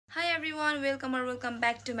Everyone welcome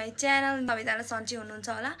back to my channel. सबैजना सन्चै हुनुहुन्छ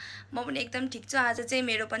होला। म पनि एकदम ठिक छु। आज चाहिँ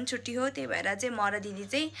मेरो पनि छुट्टी हो, त्यही भएर चाहिँ म र दिदी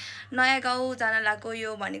चाहिँ नयाँ गाउँ जान लागेको।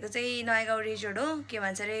 यो भनेको चाहिँ नयाँ गाउँ रिजोर्ट हो, के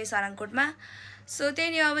भन्छ अरे सारङकोटमा। सो त्यही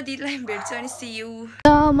नि अब दिदीलाई भेट्छु अनि सी यू।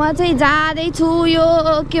 म चाहिँ जाँदैछु यो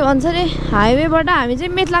के भन्छ अरे हाइवेबाट। हामी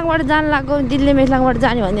चाहिँ मेथलाङबाट जान लागेको। दिदीले मेथलाङबाट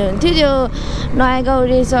जाने भन्ने हुन्थ्यो। त्यो नयाँ गाउँ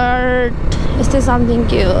रिजोर्ट यस्तै समथिङ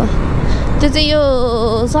के हो त्यो चाहिँ यो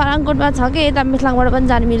सारङकोटमा छ कि यता मेथलाङबाट पनि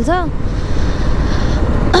जान मिल्छ।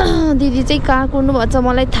 दिदी चाहिँ कहाँ कुर्नु भन्छ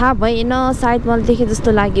मलाई थाहा भएन, सायद मैले देखेँ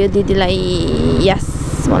जस्तो लाग्यो दिदीलाई।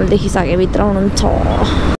 यस मैले देखिसकेँ भित्र हुनुहुन्छ।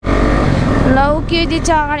 ल के दिदी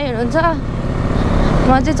चाहिँ अगाडि हुनुहुन्छ,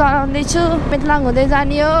 म चाहिँ चलाउँदैछु। मेथलाङ हुँदै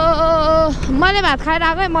जाने हो। मैले भात खाएर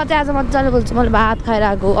आएको है, म चाहिँ आज मजाले बोल्छु। मैले भात खाएर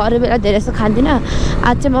आएको, अरू बेला धेरै जस्तो खाँदिनँ,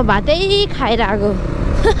 आज चाहिँ म भातै खाएर आएको।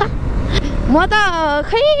 म त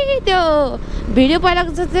खै त्यो भिडियो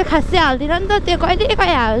पहिलाको जस्तो चाहिँ खासै हाल्दिनँ नि त, त्यो कहिले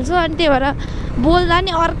कहिले हाल्छु। अनि त्यही भएर बोल्दा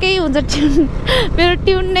नि अर्कै हुन्छ ट्युन, मेरो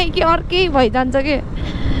ट्युन नै के अर्कै भइजान्छ कि।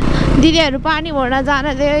 दिदीहरू पानी भर्न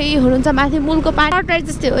जाँदै हुनुहुन्छ माथि। मूलको पानी टर्टराइज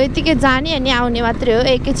जस्तै हो, यतिकै जाने अनि आउने मात्रै हो।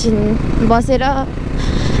 एकैछिन बसेर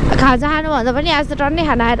खाजा खानुभन्दा पनि आज त टन्नै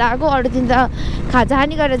खाना आएर आएको। अरू दिन त खाजा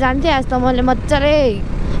खानी गरेर जान्थेँ, आज त मैले मजाले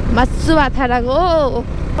मासु भात खाएर आएको।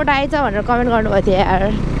 मोटा आएछ भनेर कमेन्ट गर्नुभएको थियो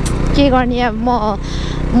यार। के गर्ने अब म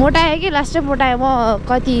मोटाएँ कि लास्टै मोटाएँ म।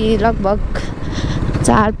 कति लगभग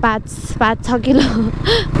 4-5-6 किलो।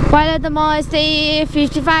 पहिला त म यस्तै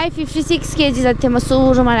 55-56 केजी जति थिएँ म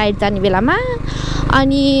सुरुमा राइड जाने बेलामा।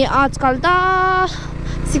 अनि आजकल त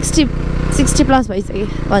 60 प्लस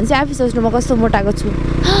भइसक्यो। भन्छ आफै सोच्नु म कस्तो मोटाएको छु।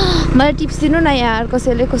 मलाई टिप्स दिनु न यार,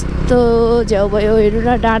 कसैले कस्तो झ्याउ भयो हेर्नु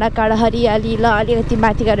न, डाँडा काँडा हरियाली। ल अलिकति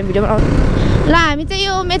माथि गएर भिडियो बनाउनु। ल हामी चाहिँ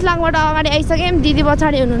यो मेथलाङबाट अगाडि आइसक्यौँ। दिदी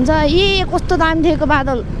पछाडि हुनुहुन्छ। ए कस्तो दामी देखेको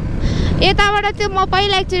बादल। यताबाट त्यो म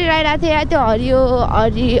पहिला एकचोटि आइरहेको थिएँ, त्यो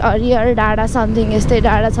हरिहर डाँडा समथिङ यस्तै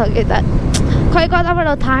डाँडा छ कि यता, खै कताबाट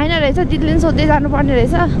हो थाहा छैन रहेछ। दिदीले पनि सोध्दै जानुपर्ने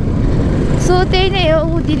रहेछ। सो त्यही नै हो।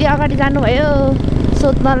 ऊ दिदी अगाडि जानुभयो,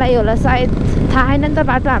 सोध्नलाई होला सायद, थाहा छैन नि त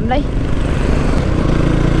बाटो हामीलाई।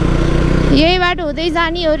 यही बाटो हुँदै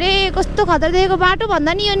जाने हो रे। कस्तो खतरा देखेको बाटो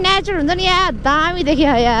भन्दा नि यो नेचर हुन्छ नि यार, दामी देख्यो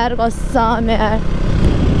यार कसम यार।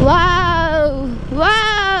 वाउ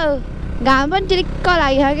वाउ, घाम पनि टिलिक्क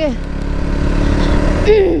लाग्यो के।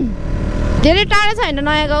 धेरै टाढो छैन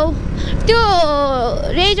नयाँ गाउँ। त्यो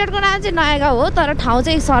रिजोर्टको नाम चाहिँ नयाँ गाउँ हो, तर ठाउँ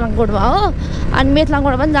चाहिँ सारङकोटमा हो। अनि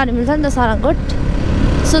मेथलाङबाट पनि जानु मिल्छ नि त सारङकोट।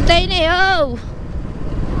 सो त्यही नै हो,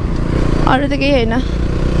 अरू त केही होइन।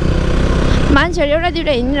 मान्छेहरू एउटा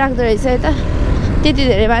दुइटा हिँडिराख्दो रहेछ यता, त्यति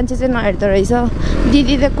धेरै मान्छे चाहिँ नहेर्दो रहेछ।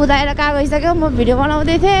 दिदी त कुदाएर कहाँ गइसक्यो, म भिडियो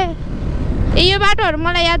बनाउँदै थिएँ। ए यो बाटोहरू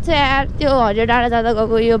मलाई याद छ यार, त्यो हरियो डाँडा जाँदा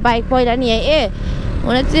गएको यो बाइक पहिला नि ए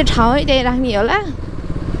हुन त्यो ठाउँै त्यही राख्ने होला,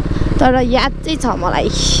 तर याद चाहिँ छ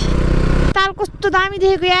मलाई। ताल कस्तो दामी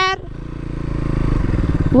देखेको यार।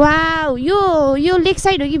 वाउ यो लेक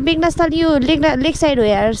साइड हो कि बेगनास्थल? यो लेक साइड हो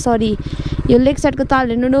यार, सरी यो लेक साइडको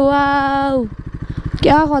ताल हेर्नु न। वाउ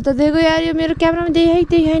क्या खतरा देखेको यार। यो मेरो क्यामेरामा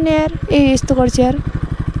देखाइन यार। ए यस्तो गर्छ यार,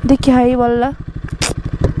 देखियो है बल्ल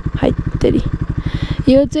है तेरि।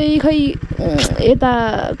 यो चाहिँ खै यता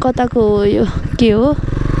कताको हो, यो के हो?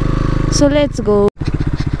 So let's go.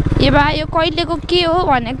 ए बा यो कहिलेको के हो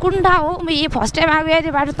भने कुन ठाउँ हो? यो फर्स्ट टाइम आएको यार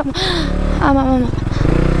यो बाटो त। आमा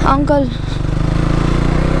अङ्कल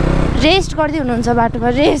रेस्ट गर्दै हुनुहुन्छ बाटोमा,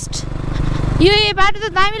 रेस्ट। यो बाटो त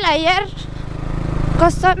दामी लाग्यो यार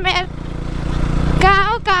कसम यार।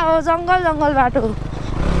 कहाँ हो जङ्गल बाटो।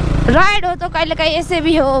 राइड हो त कहिले काहीँ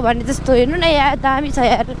एसएबी हो भने जस्तो। हेर्नु न यार दामी छ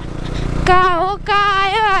यार। कहाँ हो, कहाँ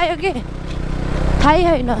आयो के थाहै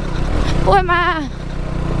होइन। ओमा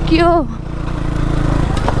के हो?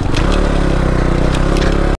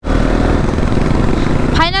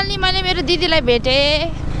 फाइनल्ली मैले मेरो दिदीलाई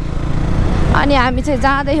भेटेँ अनि हामी चाहिँ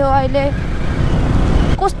जाँदै हो अहिले।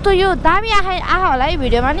 कस्तो यो दामी आयो होला है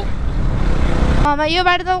भिडियोमा नि। यो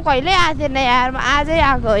बाटो त कहिल्यै आएको थिएन यार, म आजै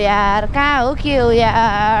आएको यार। कहाँ हो के हो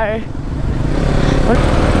यार?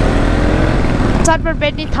 चटपट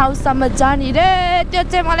पेट्नी थाउसम्म जाने रे। त्यो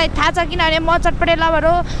चाहिँ मलाई थाहा छ किनभने म चटपटे लभर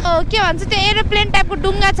हो। के भन्छ त्यो एरोप्लेन टाइपको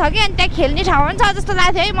डुङ्गा छ कि, अनि त्यहाँ खेल्ने ठाउँ पनि छ जस्तो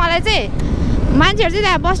लाग्थ्यो है मलाई चाहिँ। मान्छेहरू चाहिँ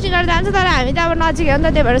त्यहाँ बस्ने गरेर जान्छ, तर हामी त अब नजिक हो नि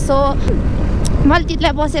त, त्यही भएर सो मैले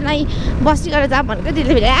दिदीलाई बसेन बस्ने गरेर जाऊँ भनेको।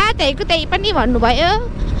 दिदीले फेरि त्यहीको त्यही पनि भन्नुभयो।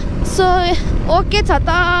 सो ओके छ त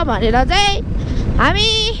भनेर चाहिँ हामी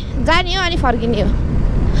जाने हो अनि फर्किने हो।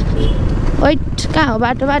 वेट कहाँ हो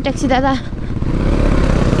बाटोमा ट्याक्सी दादा?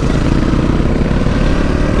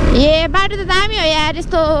 ए बाटो त दामी हो यार,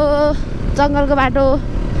 यस्तो जङ्गलको बाटो।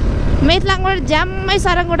 मेथलाङबाट ज्याम्मै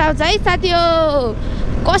सारङकोट आउँछ है साथी हो।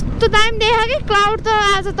 कस्तो दामी देख्यो कि क्लाउड त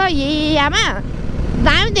आज त। ए आमा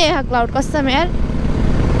दामी देखा क्लाउड कसम यार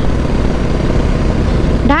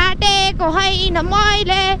ढाटेको होइन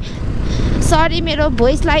मैले सरी मेरो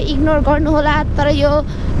भोइसलाई इग्नोर गर्नुहोला तर यो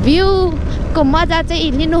भ्यूको मजा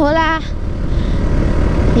चाहिँ लिनु होला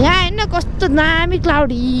यहाँ हेर्न कस्तो दामी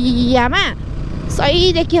क्लाउड यहाँमा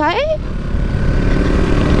सही देखियो है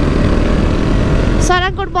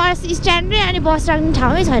सराङकोट बस स्ट्यान्ड अनि बस राख्ने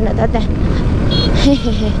ठाउँै छैन त त्यहाँ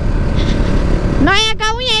नयाँ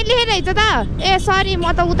गाउँ यहाँ लेखेर रहेछ त ए सरी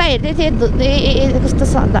म त उता हेर्दै थिएँ कस्तो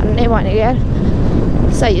धन्नै भनेको यार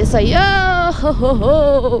सही हो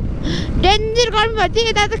हो डेन्जर गर्मी भयो थियो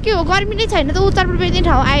यता त के हो गर्मी नै छैन त उत्तर पूर्वी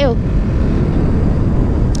ठाउँ आयो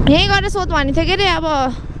यहीँ गएर सोध भनेको थियो के अरे अब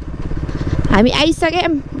हामी आइसक्यौँ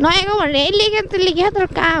नयाँ गाउँ भनेर यही लेख्यो त लेख्यो तर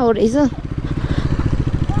कहाँ हो रहेछ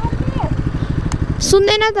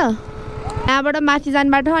सुन्दैन त यहाँबाट माथि जाने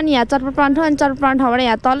बाटो अनि यहाँ चरपट अनि चरपट ठाउँबाट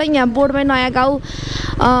यहाँ तल यहाँ बोर्डमै नयाँ गाउँ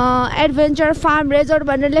एडभेन्चर फार्म रेजोर्ट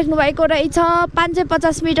भनेर लेख्नु भएको रहेछ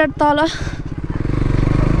 550 मिटर तल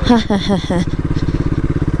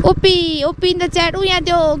ओपी द च्याट ऊ यहाँ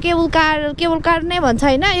त्यो केबल कार नै भन्छ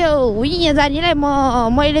होइन यो यहाँ जानेलाई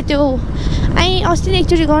मैले त्यो अस्ति नै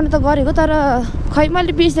एकचोटि गर्नु त गरेको तर खै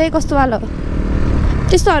मैले बिर्सेँ कस्तो वाला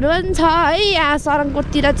त्यस्तोहरू पनि छ है यहाँ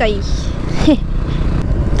सरङकोटतिर चाहिँ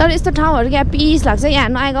तर यस्तो ठाउँहरू यहाँ पिस लाग्छ यहाँ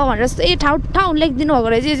नयाँ गाउँ भनेर यस्तो ठाउँ लेखिदिनु भएको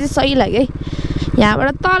रहेछ चाहिँ सही लाग्यो है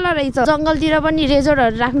यहाँबाट तल रहेछ जङ्गलतिर पनि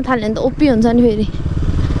रेजोर्टहरू राख्नु थाल्यो भने त ओपी हुन्छ नि फेरि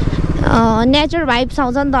नेचर भाइब्स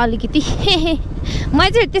आउँछ नि त अलिकति मलाई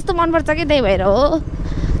चाहिँ त्यस्तो मनपर्छ कि त्यही भएर हो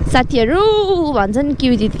साथीहरू भन्छ नि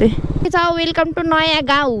क्यु दिदीले के छ वेलकम टु नयाँ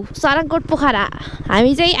गाउँ सरङकोट पोखरा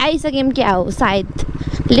हामी चाहिँ आइसक्यौँ क्या हो सायद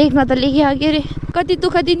लेख्न त लेख्यो के अरे कति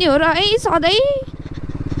दुःख दिने हो र है सधैँ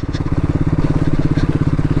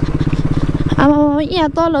अब यहाँ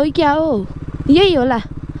तल हो क्या हो यही होला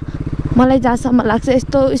मलाई जहाँसम्म लाग्छ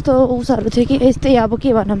यस्तो उसहरू थियो कि यस्तै अब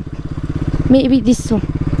के भनौँ मेबी दिस हो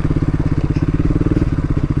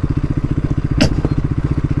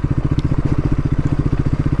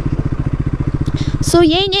सो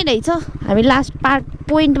यही नै रहेछ हामी लास्ट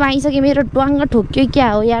पोइन्टमा आइसक्यो मेरो ड्वाङ्ग ठोक्यो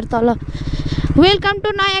क्या हो यार तल वेलकम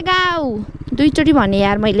टु नयाँ गाउँ दुईचोटि भने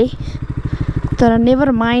यार मैले तर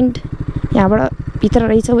नेभर माइन्ड यहाँबाट भित्र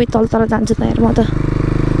रहेछ उयो तल जान्छु त यार म त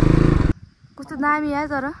कस्तो दामी यार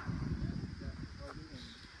तर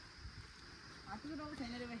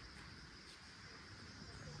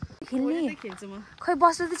खेल्ने खै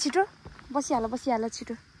बस्नु त छिटो बसिहाल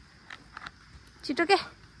छिटो के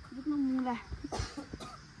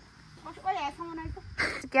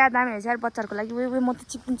क्या दामी रहेछ यार बच्चाहरूको लागि उयो म त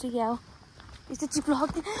चिप्लिन्छु क्या हो यस्तो चिप्लो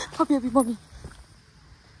हपी मम्मी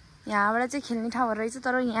यहाँबाट चाहिँ खेल्ने ठाउँहरू रहेछ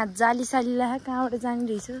तर यहाँ जाली कहाँबाट जाने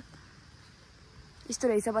रहेछ यस्तो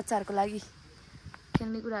रहेछ बच्चाहरूको लागि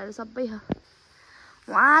खेल्ने कुराहरू सबै छ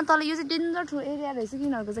वहाँ तल यो चाहिँ डेन्जर ठुलो एरिया रहेछ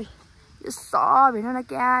किनीहरूको चाहिँ यो सब हेर्नु न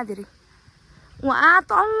क्या धेरै वहाँ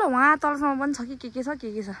तलसम्म पनि छ कि के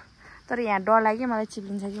छ तर यहाँ डर लाग्यो मलाई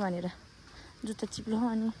चिप्लिन्छ कि भनेर जुत्ता चिप्लो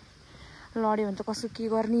अनि लड्यो भने त कसो के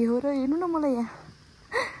गर्ने हो र हेर्नु न मलाई यहाँ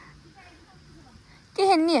के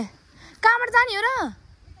खेल्ने कहाँबाट जाने हो र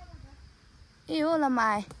ए हो ल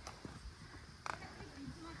माए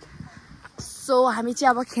सो हामी चाहिँ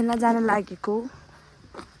अब खेल्न जान लागेको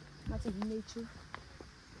म चाहिँ हिँड्दैछु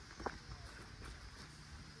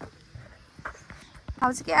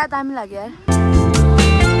अब चाहिँ क्या दामी लाग्यो यार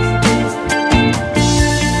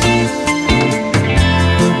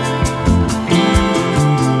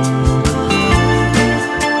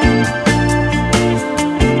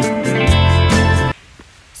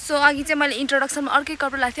अघि चाहिँ मैले इन्ट्रोडक्सनमा अर्कै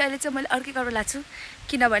कपडा लाग्थ्यो अहिले चाहिँ मैले अर्कै कपडा लाग्छु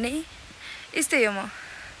किनभने यस्तै हो म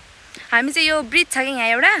हामी चाहिँ यो ब्रिज छ कि यहाँ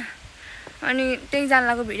एउटा अनि त्यही जान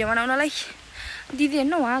लाग्यो भिडियो बनाउनलाई दिदी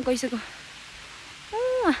हेर्नु उहाँ गइसक्यो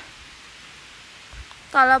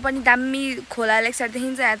तल पनि दामी खोला लेक साइड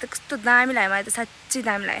देखिन्छ यहाँ त कस्तो दामी लाग्यो मलाई त साँच्चै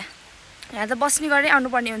दामी लाग्यो यहाँ त बस्ने गरेर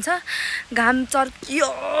आउनुपर्ने हुन्छ घाम चर्कियो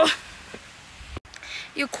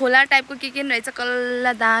यो खोला टाइपको के रहेछ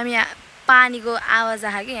कल्ला दामी पानीको आवाज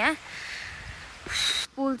आयो कि यहाँ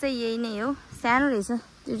पुल चाहिँ यही नै हो सानो रहेछ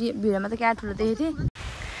त्यो भिडियोमा त क्या ठुलो देखेको थिएँ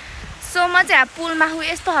सो म चाहिँ पुलमा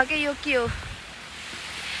यस्तो हो कि यो के हो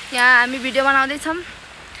यहाँ हामी भिडियो बनाउँदैछौँ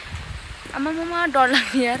आमामा डर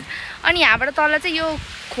लाग्ने यार अनि यहाँबाट तल चाहिँ यो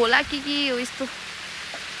खोला के हो यस्तो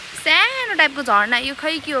सानो टाइपको झर्ना यो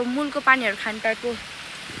खै के हो मूलको पानीहरू खाने टाइपको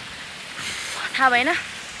थाहा भएन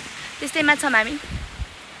त्यस्तैमा छौँ हामी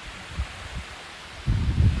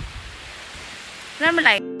राम्रो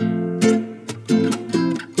लाग्यो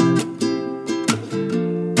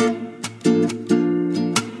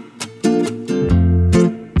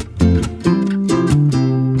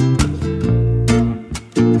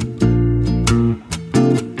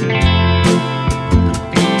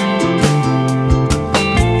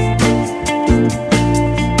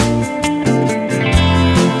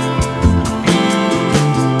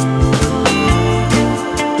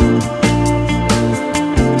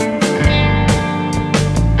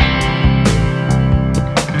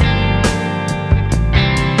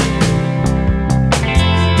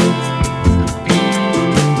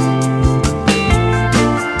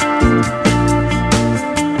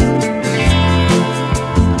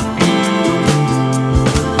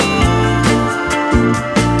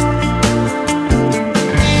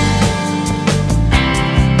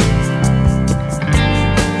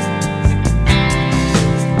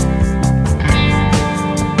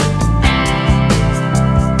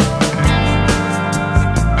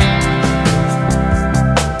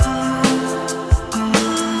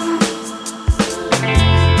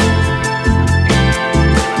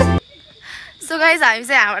हामी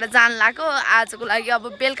चाहिँ यहाँबाट जान लाग्यो आजको लागि अब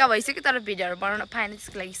बेलुका भइसक्यो तर भिडियोहरू बनाउन पाएन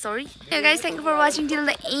त्यसको लागि sorry guys thank you for watching till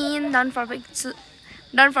the and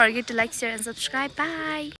don't forget to like share and subscribe by